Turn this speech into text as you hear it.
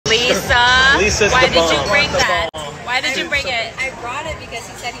Lisa, Lisa's why the did you bomb. bring that? Why did you bring it? I brought it because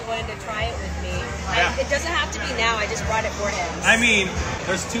he said he wanted to try it with me. It doesn't have to be now. I just brought it for him. I mean,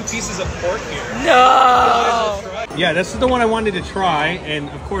 there's 2 pieces of pork here. No. Yeah, this is the one I wanted to try, and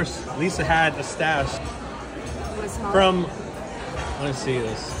of course, Lisa had a stash from. Let's see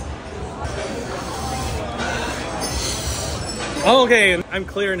this. Oh, okay, I'm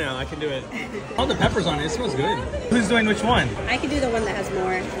clear now. I can do it. All the peppers on it. It smells good. Who's doing which one? I can do the one that has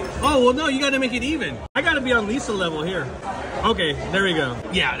more. Oh, well, no, you got to make it even. I got to be on Lisa level here. Okay, there we go.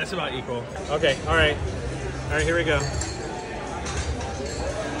 Yeah, that's about equal. Okay, all right. All right, here we go.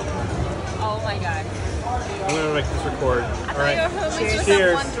 Oh my god. I'm going to make this record. All right. Cheers.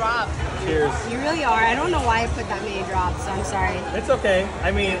 Cheers. One drop. Cheers. You really are. I don't know why I put that many drops, so I'm sorry. It's okay.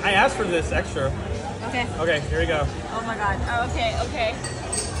 I mean, I asked for this extra. Okay. Okay, here we go. Oh my god. Oh, okay, okay.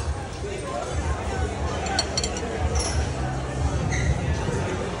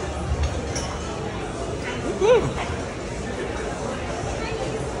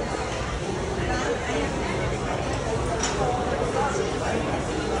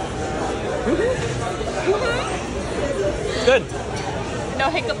 Good. No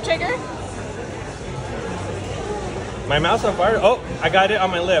hiccup trigger? My mouth's on fire. Oh, I got it on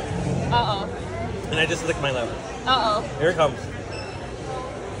my lip. Uh-oh. And I just licked my lip. Uh-oh. Here it comes.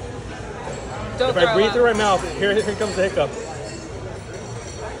 Don't If throw I breathe up. through my mouth, here comes the hiccup.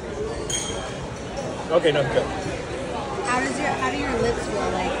 Okay, no hiccup. How do your lips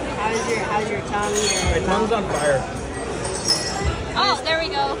feel? Like how's your tongue? My tongue's on fire. Oh, there we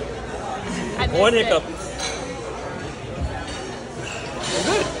go. I missed One it. hiccup.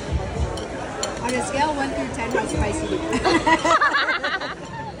 Good. On a scale of 1 through 10, how spicy?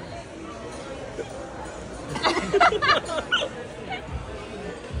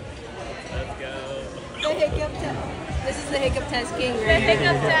 Let's go. The hiccup test. This is the hiccup test king, The right?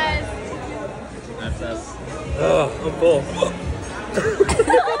 hiccup test. That's us. Oh, I'm full.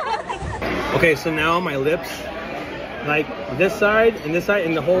 Okay, so now my lips, like this side and this side,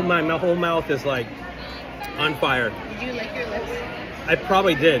 and my whole mouth is like on fire. Did you lick your lips? I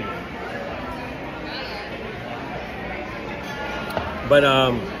probably did. But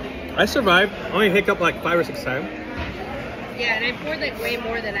I survived. I only hiccup like 5 or 6 times. Yeah, and I poured like way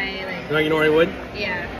more than I like. You know what I would? Yeah.